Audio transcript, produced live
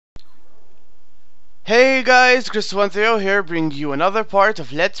Hey guys, Chris13 here, bringing you another part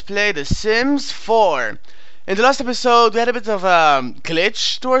of Let's Play The Sims 4. In the last episode, we had a bit of a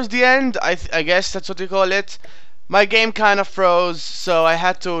glitch towards the end. I guess that's what you call it. My game kind of froze, so I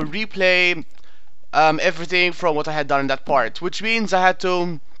had to replay everything from what I had done in that part, which means I had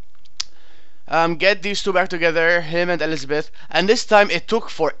to get these two back together, him and Elizabeth, and this time it took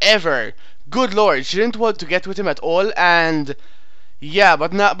forever. Good lord, she didn't want to get with him at all, and yeah,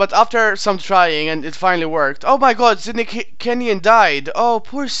 but after some trying, and it finally worked. Oh my god, Sydney Kenyon died. Oh,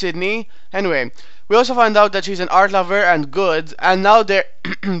 poor Sydney. Anyway, we also found out that she's an art lover and good, and now they're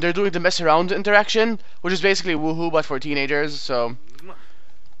they're doing the mess around interaction, which is basically woohoo but for teenagers. So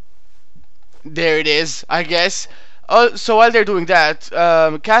there it is, I guess. Oh, so while they're doing that,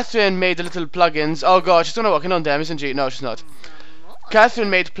 Catherine made the little plugins. Oh god, she's gonna walk in on them, isn't she? No, she's not.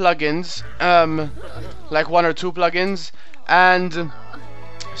 Catherine made plugins, like one or two plugins, and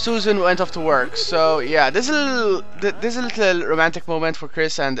Susan went off to work. So yeah, this is a little romantic moment for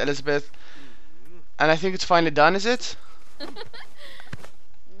Chris and Elizabeth, and I think it's finally done. Is it?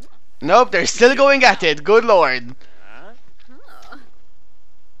 Nope, they're still going at it. Good lord.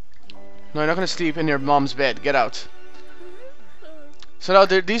 No, you're not gonna sleep in your mom's bed. Get out. So now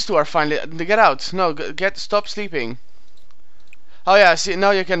these two are finally. Get out. No, stop sleeping. Oh yeah, see,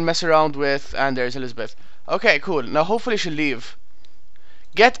 now you can mess around with, and there's Elizabeth. Okay, cool. Now hopefully she'll leave.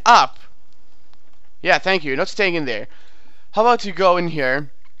 Get up! Yeah, thank you. You're not staying in there. How about you go in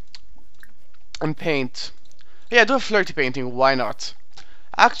here and paint? Yeah, do a flirty painting. Why not?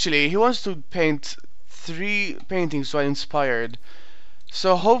 Actually, he wants to paint 3 paintings while inspired.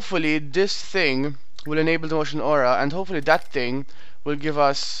 So hopefully this thing will enable the motion aura, and hopefully that thing will give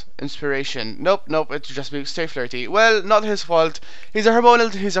us inspiration. Nope, it's just being stay flirty. Well, not his fault. He's a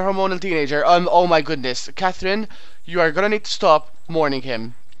hormonal teenager. Oh my goodness, Catherine, you are gonna need to stop mourning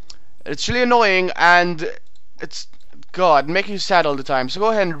him. It's really annoying, and it's God making you sad all the time. So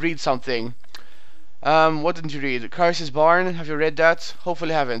go ahead and read something. What didn't you read? Caris's Barn. Have you read that?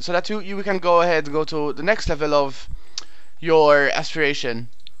 Hopefully haven't. So that you can go ahead and go to the next level of your aspiration.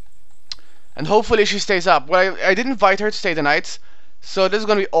 And hopefully she stays up. Well, I didn't invite her to stay the night, so this is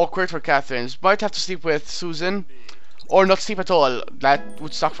gonna be awkward for Catherine. She might have to sleep with Susan, or not sleep at all. That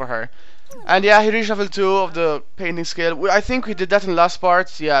would suck for her. And yeah, he reached level 2 of the painting skill. I think we did that in the last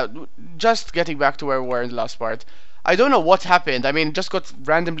part. Yeah, just getting back to where we were in the last part. I don't know what happened. I mean, it just got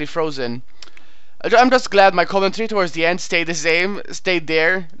randomly frozen. I'm just glad my commentary towards the end stayed the same, stayed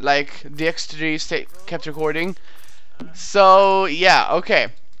there, like the X3 kept recording. So yeah, okay.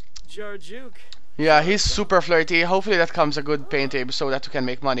 Yeah, he's super flirty. Hopefully that comes a good painting so that we can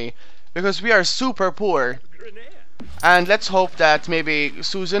make money, because we are super poor. And let's hope that maybe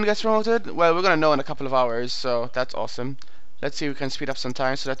Susan gets promoted. Well, we're gonna know in a couple of hours, so that's awesome. Let's see if we can speed up some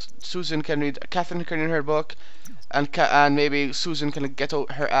time so that Susan can read, Catherine can read her book, and maybe Susan can get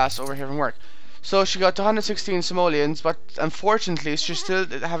her ass over here from work. So she got 116 simoleons, but unfortunately she still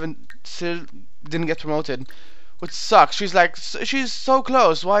didn't get promoted, which sucks. She's so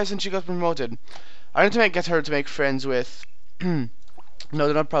close. Why isn't she got promoted? I need to get her to make friends with. No,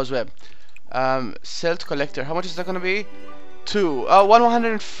 they're not Prowse Web. Silt collector. How much is that gonna be? 2.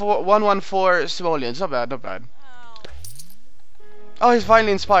 114 simoleons. Not bad. Oh, he's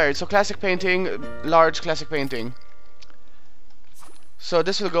finally inspired. So classic painting, large classic painting. So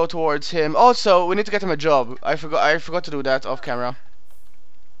this will go towards him. Also, we need to get him a job. I forgot to do that off camera.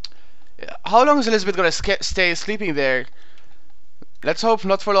 How long is Elizabeth gonna stay sleeping there? Let's hope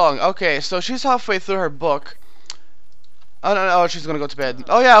not for long. Okay, so she's halfway through her book. Oh no, she's gonna go to bed.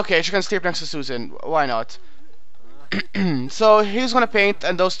 Oh yeah, okay, she can sleep next to Susan. Why not? So he's gonna paint,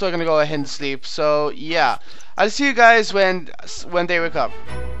 and those two are gonna go ahead and sleep. So yeah, I'll see you guys when they wake up.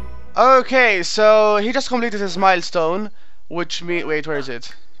 Okay, so he just completed his milestone, which wait, where is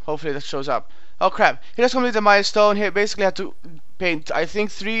it? Hopefully that shows up. Oh crap! He just completed the milestone. He basically had to paint, I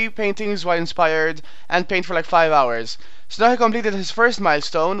think, 3 paintings while inspired, and paint for like 5 hours. So now he completed his first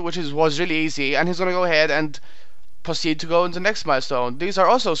milestone, which was really easy, and he's gonna go ahead and proceed to go into the next milestone. These are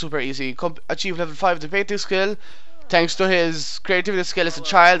also super easy. Achieve level 5 of the painting skill, thanks to his creativity skill as a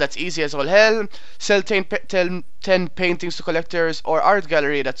child. That's easy as all hell. Sell 10 paintings to collectors or art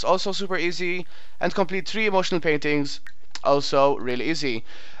gallery. That's also super easy. And complete 3 emotional paintings. Also really easy.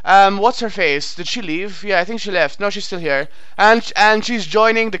 What's her face? Did she leave? Yeah, I think she left. No, she's still here. And she's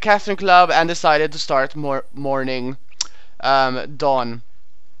joining the Catherine Club and decided to start mourning Dawn.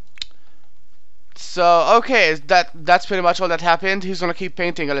 So okay, that's pretty much all that happened. He's gonna keep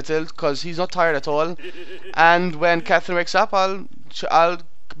painting a little because he's not tired at all. And when Catherine wakes up, I'll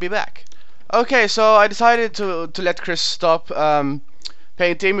be back. Okay, so I decided to let Chris stop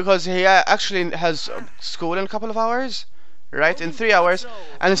painting because he actually has school in a couple of hours, right? In 3 hours,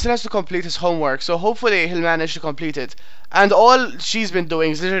 and he still has to complete his homework. So hopefully he'll manage to complete it. And all she's been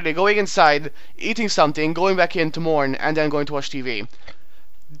doing is literally going inside, eating something, going back in to mourn, and then going to watch TV.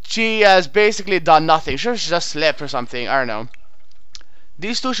 She has basically done nothing. She just slept or something. I don't know.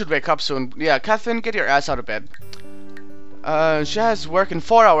 These two should wake up soon. Yeah, Catherine, get your ass out of bed. She has work in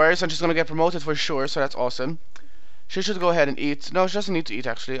 4 hours, and she's gonna get promoted for sure. So that's awesome. She should go ahead and eat. No, she doesn't need to eat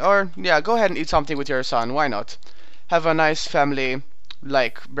actually. Or yeah, go ahead and eat something with your son. Why not? Have a nice family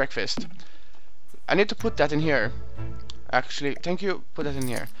like breakfast. I need to put that in here. Actually, thank you. Put that in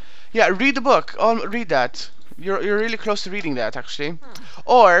here. Yeah, read the book. Read that. You're really close to reading that actually.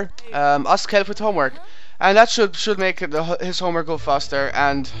 Or ask help with homework, and that should make his homework go faster.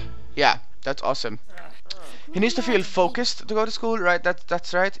 And yeah, that's awesome. He needs to feel focused to go to school, right?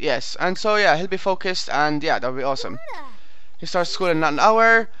 That's right. Yes. And so yeah, he'll be focused, and yeah, that'll be awesome. He starts school in an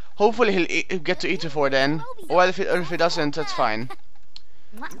hour. Hopefully he'll get to eat before then. Well, if he doesn't, that's fine.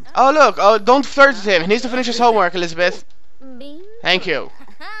 Oh look! Oh, don't flirt with him. He needs to finish his homework, Elizabeth. Thank you.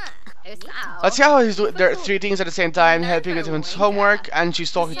 Let's see how he's doing. There are 3 things at the same time, helping with his homework, and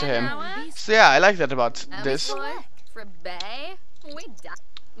she's talking to him. So yeah, I like that about this.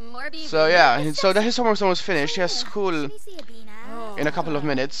 So yeah, so his homework's almost finished. He has school in a couple of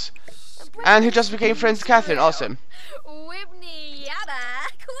minutes, and he just became friends with Catherine. Awesome.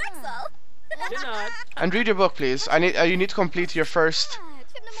 And read your book, please. You need to complete your first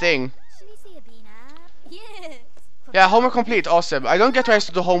thing. Yeah, homework complete. Awesome. I don't get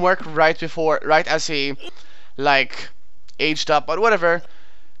to do homework right as he, like, aged up, but whatever.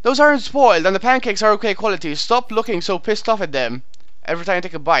 Those aren't spoiled, and the pancakes are okay quality. Stop looking so pissed off at them every time you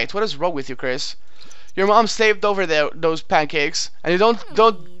take a bite. What is wrong with you, Chris? Your mom slaved over those pancakes, and you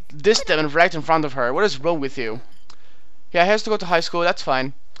don't diss them right in front of her. What is wrong with you? Yeah, he has to go to high school. That's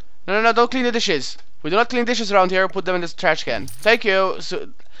fine. No, don't clean the dishes. We do not clean dishes around here. Put them in this trash can. Thank you. So,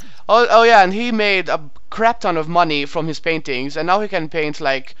 oh yeah, and he made a crap ton of money from his paintings, and now he can paint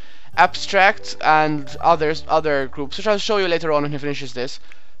like abstract and other groups, which I'll show you later on when he finishes this.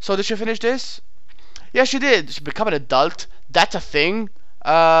 So did she finish this? Yeah, she did. She become an adult. That's a thing.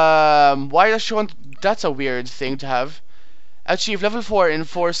 Why does she want? That's a weird thing to have. Achieve level 4 in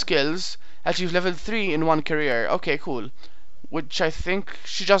 4 skills. Achieve level 3 in 1 career. Okay, cool. Which I think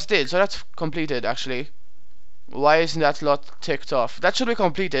she just did. So that's completed actually. Why isn't that lot ticked off? That should be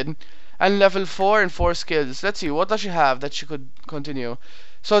completed. And level 4 in 4 skills. Let's see, what does she have that she could continue?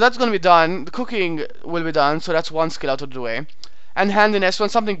 So that's gonna be done. The cooking will be done, so that's 1 skill out of the way. And handiness, when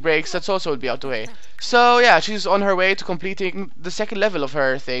something breaks, that's also will be out of the way. So yeah, she's on her way to completing the 2nd level of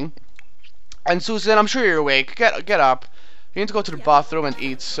her thing. And Susan, I'm sure you're awake. Get up. You need to go to the bathroom and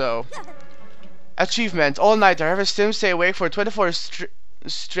eat, so. Achievement, all-nighter. Have a sim stay awake for 24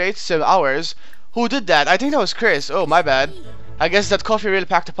 straight sim hours. Who did that? I think that was Chris. Oh, my bad. I guess that coffee really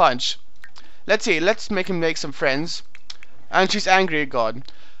packed a punch. Let's see. Let's make him make some friends. And she's angry. God.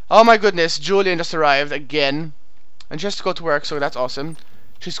 Oh my goodness. Julian just arrived again. And she has to go to work, so that's awesome.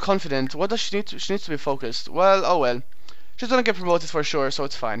 She's confident. What does she need? She needs to be focused. Well, oh well. She's gonna get promoted for sure, so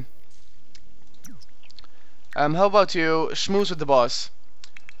it's fine. How about you schmooze with the boss?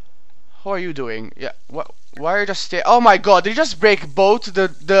 How are you doing? Yeah. Why are you just stay? Oh my God! Did you just break both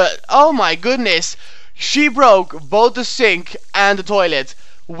the? Oh my goodness! She broke both the sink and the toilet.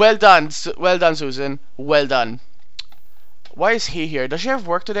 Well done, Susan. Well done. Why is he here? Does she have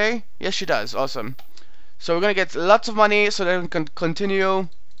work today? Yes, she does. Awesome. So we're gonna get lots of money so that we can continue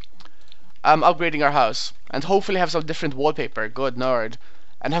upgrading our house and hopefully have some different wallpaper. Good Lord.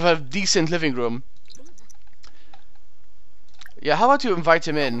 And have a decent living room. Yeah, how about you invite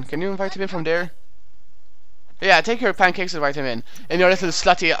him in? Can you invite him in from there? Yeah, take your pancakes and invite him in your little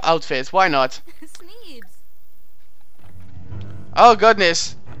slutty outfit. Why not? Oh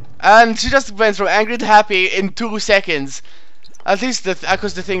goodness. And she just went from angry to happy in 2 seconds. At least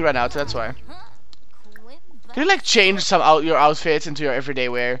because the thing ran out, that's why. Can you like change your outfit into your everyday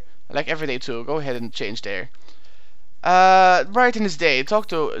wear? Like everyday too. Go ahead and change there. Brighten his day. Talk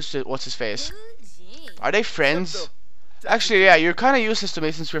to what's his face. Are they friends? Actually, yeah, you're kind of useless to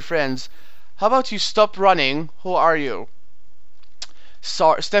me since we're friends. How about you stop running? Who are you?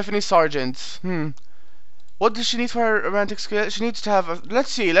 Stephanie Sargent. What does she need for her romantic skill? She needs to have a,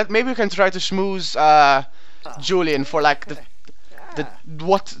 let's see. Maybe we can try to schmooze Julian for like the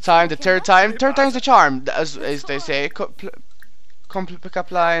what time? The 3rd time? 3rd time's the charm, as they say.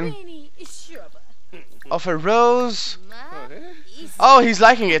 Pickup line. Of a rose. Oh, he's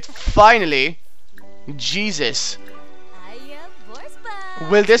liking it. Finally. Jesus.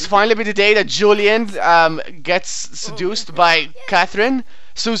 Will this finally be the day that Julian gets seduced by Catherine?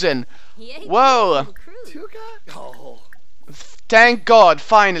 Susan. Whoa! Thank God,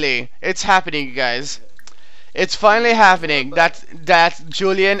 finally. It's happening, you guys. It's finally happening that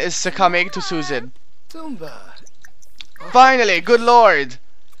Julian is succumbing to Susan. Finally, good lord.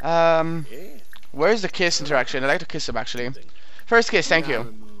 Where's the kiss interaction? I'd like to kiss him actually. First kiss, thank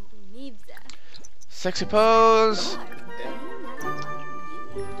you. Sexy pose.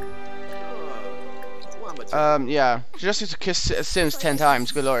 Yeah. She just needs to kiss Sims 10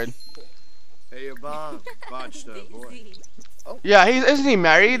 times, good lord. Yeah, isn't he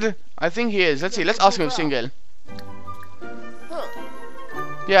married? I think he is. Let's see, let's ask him if single.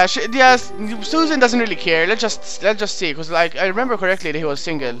 Yeah, yes, Susan doesn't really care. Let's just see, cause like I remember correctly that he was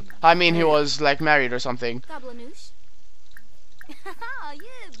single. I mean, he was like married or something.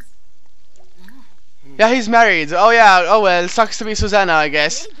 Yeah, he's married. Oh yeah. Oh well, sucks to be Susanna, I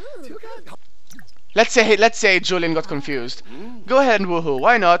guess. Let's say Julian got confused. Go ahead and woohoo.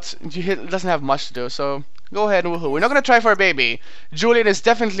 Why not? He doesn't have much to do, so go ahead and woohoo. We're not gonna try for a baby. Julian is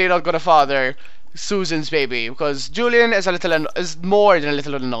definitely not gonna father Susan's baby because Julian is is more than a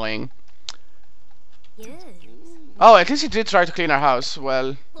little annoying. Oh, at least he did try to clean our house.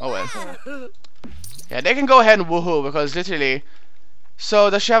 Well, oh well. Yeah, they can go ahead and woohoo because literally. So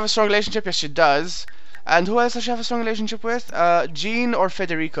does she have a strong relationship? Yes, she does. And who else does she have a strong relationship with? Jean or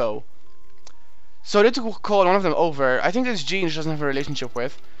Federico? So I need to call one of them over. I think it's Jean she doesn't have a relationship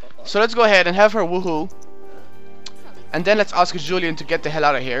with. So let's go ahead and have her woohoo. And then let's ask Julian to get the hell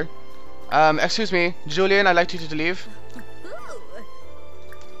out of here. Excuse me, Julian, I'd like you to leave.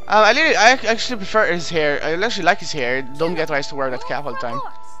 I actually prefer his hair. I actually like his hair. Don't get Rice to wear that cap all the time.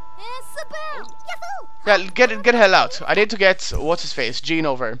 Yeah, get the hell out. I need to get what's his face, Jean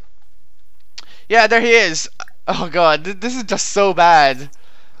over. Yeah, there he is. Oh god, this is just so bad.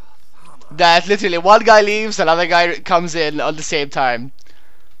 That literally one guy leaves, another guy comes in on the same time.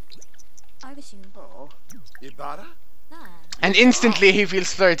 And instantly he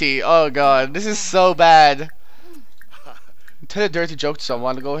feels flirty. Oh god, this is so bad. Tell a dirty joke to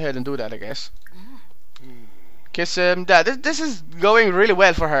someone, go ahead and do that, I guess. Kiss him. Yeah, this is going really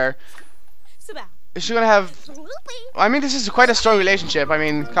well for her. Is she gonna have... I mean, this is quite a strong relationship. I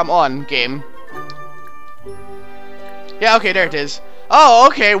mean, come on, game. Yeah, okay, there it is. Oh,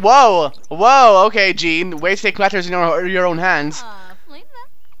 okay, whoa. Whoa, okay, Jean. Way to take matters in your own hands.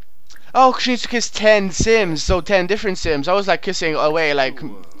 Oh, she needs to kiss 10 Sims, so 10 different Sims. I was like kissing away, like...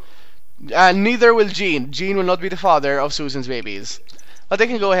 neither will Jean. Jean will not be the father of Susan's babies. But they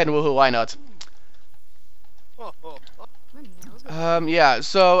can go ahead and woohoo, why not? Yeah,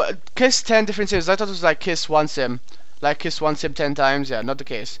 so kiss 10 different Sims. I thought it was like kiss one Sim. Like kiss one Sim 10 times, yeah, not the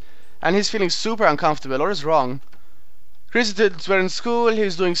case. And he's feeling super uncomfortable. What is wrong? Chris were in school,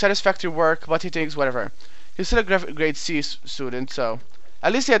 he's doing satisfactory work, but he thinks whatever. He's still a grade C student, so...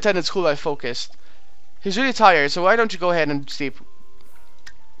 At least he attended school while focused. He's really tired, so why don't you go ahead and sleep?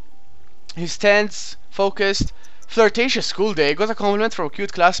 He's tense, focused, flirtatious school day. Got a compliment from a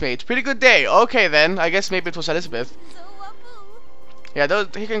cute classmate. Pretty good day. Okay then, I guess maybe it was Elizabeth. Yeah,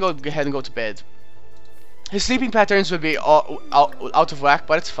 he can go ahead and go to bed. His sleeping patterns will be out of whack,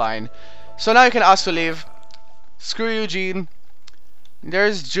 but it's fine. So now you can ask to leave. Screw you, Jean.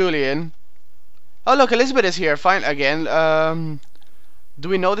 There's Julian. Oh look, Elizabeth is here. Fine again. Do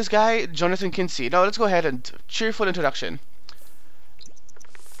we know this guy? Jonathan Kinsey. No, let's go ahead and cheerful introduction.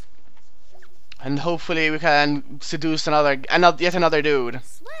 And hopefully we can seduce yet another dude.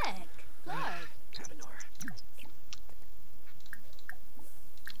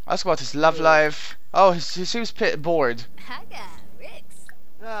 Ask about his love life. Oh, he seems bored.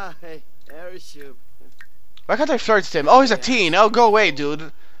 Why can't I flirt with him? Oh, he's a teen. Oh, go away,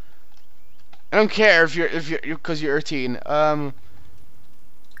 dude. I don't care if you're a teen.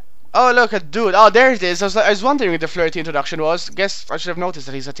 Oh, look, a dude. Oh, there it is. I was wondering what the flirty introduction was. Guess I should have noticed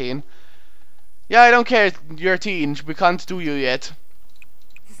that he's a teen. Yeah, I don't care. You're a teen. We can't do you yet.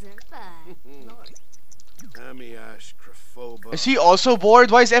 Is he also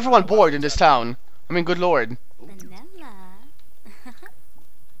bored? Why is everyone bored in this town? I mean, good lord.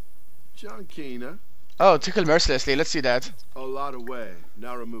 Oh, tickle mercilessly. Let's see that.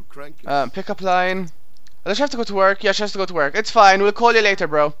 Pick up line. Does she have to go to work? Yeah, she has to go to work. It's fine. We'll call you later,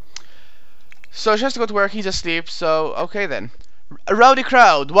 bro. So she has to go to work. He's asleep. So, okay then. A rowdy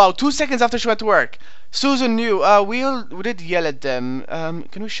crowd. Wow, 2 seconds after she went to work. Susan knew. We did yell at them.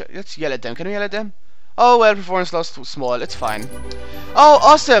 Let's yell at them. Can we yell at them? Oh, well, performance loss too small. It's fine. Oh,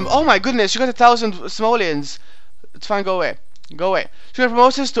 awesome. Oh my goodness. She got 1,000 simoleons. It's fine. Go away. Go away. She got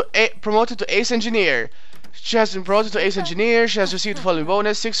promoted to ace engineer. She has been promoted to ace engineer. She has received the following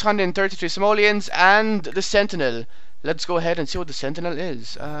bonus: 633 simoleons and the sentinel. Let's go ahead and see what the sentinel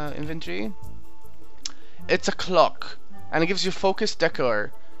is. Inventory. It's a clock, and it gives you focus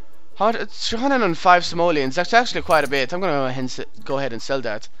decor. It's 105 simoleons. That's actually quite a bit. I'm gonna go ahead and sell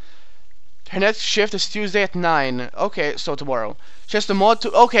that. Her next shift is Tuesday at 9. Okay, so tomorrow. She has the mod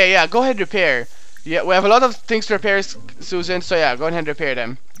to. Okay, yeah, go ahead and repair. Yeah, we have a lot of things to repair, Susan. So yeah, go ahead and repair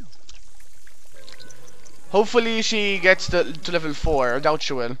them. Hopefully she gets to level 4. I doubt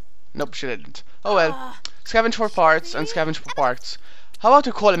she will. Nope, she didn't. Oh well. Scavenge for parts and scavenge for parts. How about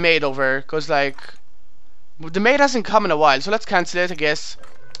we call a maid over? Cause like the maid hasn't come in a while, so let's cancel it, I guess,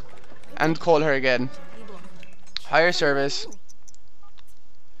 and call her again. Hire service.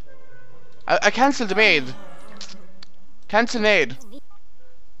 I cancelled the maid. Cancel maid.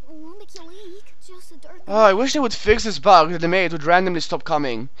 Oh, I wish they would fix this bug that the maid would randomly stop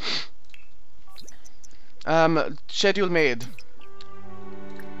coming. Schedule maid.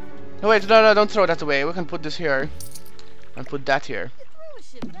 No wait, no, don't throw that away. We can put this here and put that here.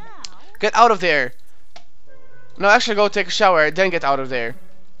 Get out of there. No, actually go take a shower, then get out of there.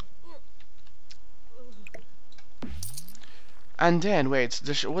 And then, wait,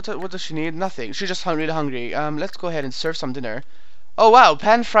 what does she need? Nothing. She's just really hungry. Let's go ahead and serve some dinner. Oh wow,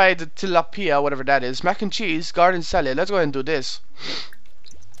 pan-fried tilapia, whatever that is. Mac and cheese, garden salad. Let's go ahead and do this.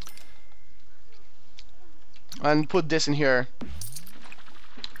 And put this in here.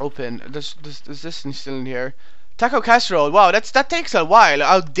 Open. Is this still in here? Taco casserole. Wow, that takes a while.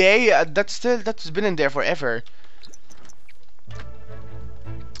 A day. That's been in there forever.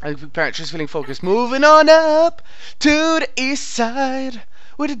 Apparently she's feeling focused. Moving on up to the east side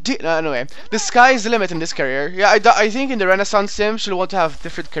with a anyway, the sky is the limit in this career. Yeah, I think in the Renaissance sim she'll want to have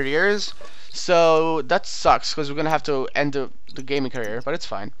different careers, so that sucks because we're gonna have to end the gaming career, but it's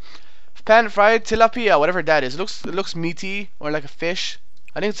fine. Pan fried tilapia, whatever that is. It looks meaty or like a fish.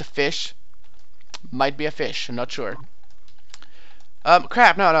 I think it's a fish. Might be a fish. I'm not sure.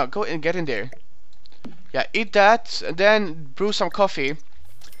 Crap. No. Go and get in there. Yeah, eat that and then brew some coffee.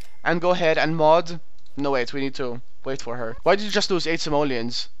 And go ahead and mod. No, wait, we need to wait for her. Why did you just lose 8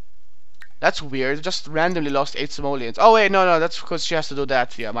 simoleons? That's weird. Just randomly lost 8 simoleons. Oh wait, no, that's because she has to do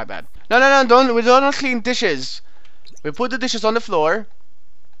that. Yeah, my bad. No, we don't clean dishes. We put the dishes on the floor.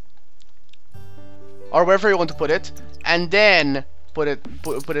 Or wherever you want to put it. And then put it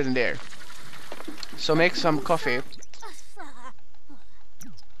in there. So make some coffee.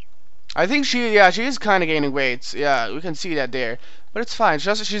 I think she is kind of gaining weight. Yeah, we can see that there. But it's fine.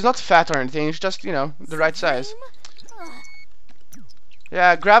 She's not fat or anything. She's just, you know, the right size.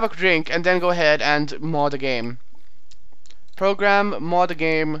 Yeah, grab a drink and then go ahead and mod the game. Program, mod the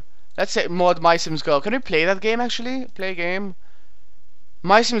game. Let's say mod My Sims Go. Can we play that game actually? Play game.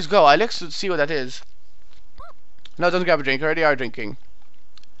 My Sims Go. I'd like to see what that is. No, don't grab a drink. You already are drinking.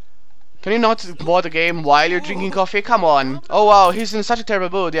 Can you not mod the game while you're drinking coffee? Come on. Oh wow, he's in such a terrible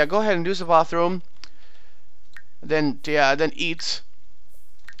mood. Yeah, go ahead and use the bathroom. Then eat.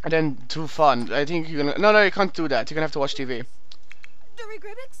 And then do fun. I think you're gonna. No, you can't do that. You're gonna have to watch TV.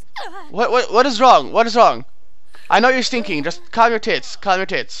 What is wrong? What is wrong? I know you're stinking. Just calm your tits. Calm your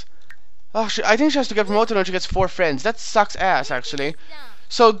tits. Oh, I think she has to get promoted when she gets 4 friends. That sucks ass, actually.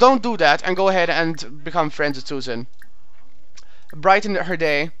 So don't do that and go ahead and become friends with Susan. Brighten her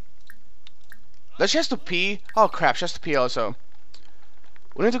day. Does she has to pee? Oh crap, she has to pee also.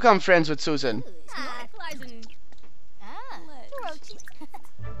 We need to become friends with Susan.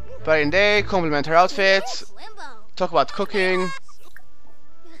 Brighten day, compliment her outfits. Talk about cooking.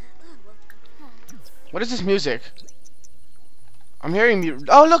 What is this music? I'm hearing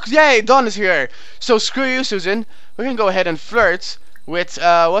oh look, yay, Dawn is here. So screw you, Susan. We can go ahead and flirt with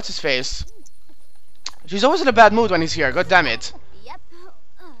what's his face. She's always in a bad mood when he's here. God damn it.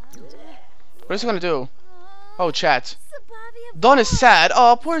 What is he gonna do? Oh, chat. Dawn is sad.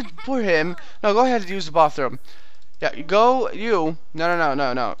 Oh, poor him. No, go ahead and use the bathroom. Yeah, you.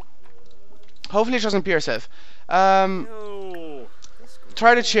 No. Hopefully she doesn't pee herself. Try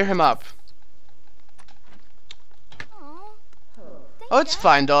to cheer him up. Oh, it's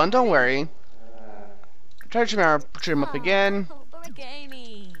fine, Dawn. Don't worry. Try to cheer him up again.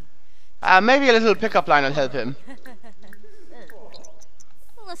 Maybe a little pickup line will help him.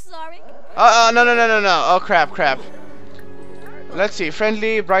 No. Oh, crap. Let's see.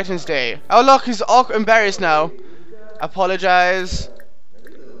 Friendly brightens day. Oh, look, he's all embarrassed now. Apologize.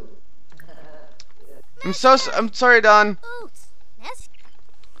 I'm sorry, Don.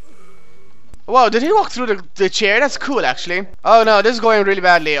 Whoa, did he walk through the chair? That's cool, actually. Oh no, this is going really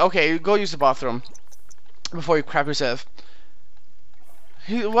badly. Okay, go use the bathroom before you crap yourself.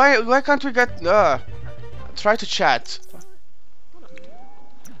 Why can't we get? Try to chat.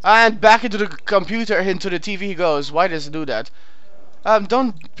 And back into the computer, into the TV he goes. Why does it do that?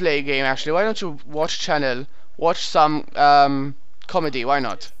 Don't play a game actually. Why don't you watch channel? Watch some comedy. Why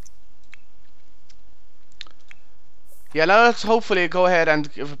not? Yeah, now let's hopefully go ahead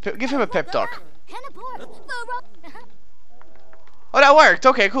and give him a pep talk. Oh, that worked.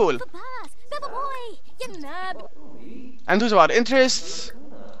 Okay, cool. And who's about interests?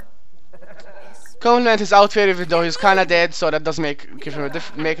 Compliment his outfit, even though he's kinda dead, so that doesn't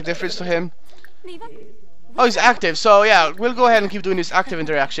make a difference to him. Oh, he's active, so yeah, we'll go ahead and keep doing these active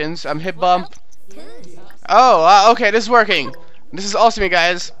interactions. Hip bump. Oh, okay, this is working. This is awesome, you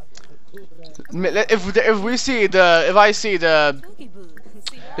guys. If I see the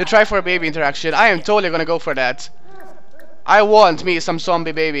try for a baby interaction, I am totally gonna go for that. I want me some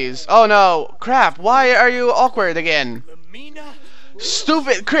zombie babies. Oh no, crap! Why are you awkward again?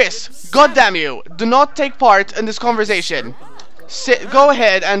 Stupid Chris! God damn you! Do not take part in this conversation. Go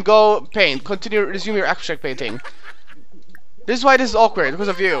ahead and go paint. Resume your abstract painting. This is why this is awkward, because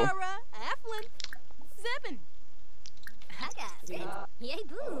of you.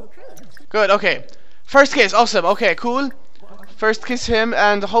 Good, okay. First kiss, awesome, okay, cool. First kiss him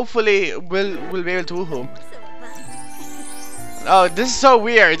and hopefully we'll be able to woohoo. Oh, this is so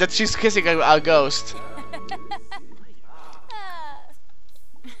weird that she's kissing a ghost.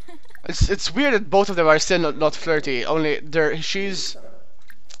 It's weird that both of them are still not flirty. Only she's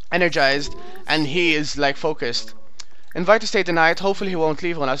energized and he is like focused. Invite to stay the night. Hopefully he won't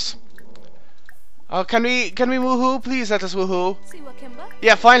leave on us. Oh, can we woohoo? Please let us woohoo.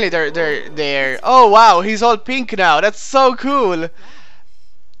 Yeah, finally they're there. Oh wow, he's all pink now. That's so cool.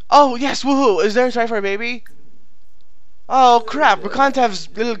 Oh yes, woohoo! Is there a try for a baby? Oh crap! We can't have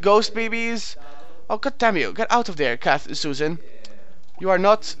little ghost babies. Oh god damn you! Get out of there, Susan. You are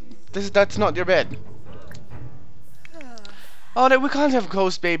not. That's not your bed. Oh, we can't have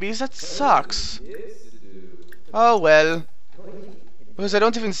ghost babies. That sucks. Oh well. Because I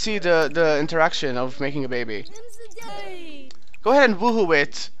don't even see the interaction of making a baby. Go ahead and woohoo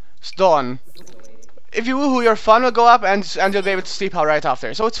it. It's dawn. If you woohoo, your fun will go up and you'll be able to sleep out right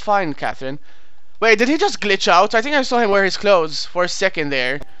after. So it's fine, Catherine. Wait, did he just glitch out? I think I saw him wear his clothes for a second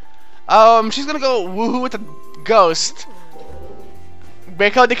there. She's gonna go woohoo with a ghost.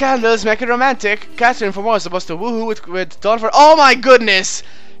 Break out the candles, make it romantic. Catherine for more is supposed to woohoo with Dawn for. Oh my goodness!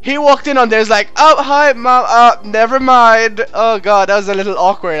 He walked in on there's like, oh hi mom, never mind. Oh god, that was a little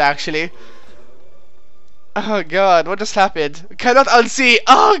awkward actually. Oh god, what just happened? Cannot unsee.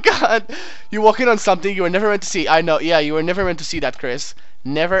 Oh god, you walk in on something you were never meant to see. I know, yeah, you were never meant to see that, Chris.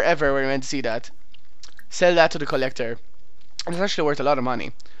 Never ever were meant to see that. Sell that to the collector. And it's actually worth a lot of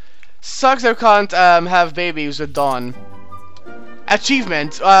money. Sucks that we can't have babies with Dawn.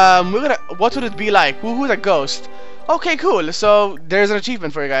 Achievement. What would it be like? Who's a ghost? Okay, cool. So there's an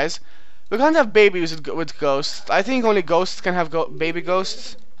achievement for you guys. We can't have babies with ghosts. I think only ghosts can have baby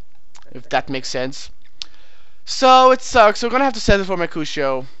ghosts, if that makes sense. So it sucks. We're gonna have to settle for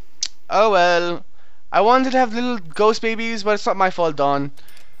Mercutio. Oh well. I wanted to have little ghost babies, but it's not my fault, Dawn.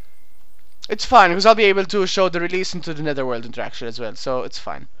 It's fine because I'll be able to show the release into the Netherworld interaction as well, so it's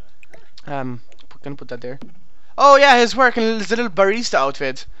fine. Gonna put that there. Oh yeah, his work and his little barista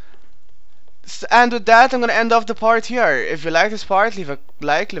outfit. And with that, I'm gonna end off the part here. If you like this part, leave a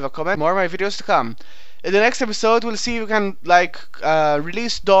like, leave a comment. More of my videos to come. In the next episode, we'll see if we can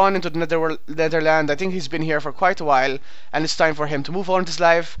release Dawn into the Netherland. I think he's been here for quite a while, and it's time for him to move on with his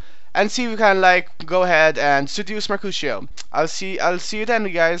life. And see if we can go ahead and seduce Mercutio. I'll see you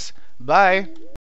then, guys. Bye.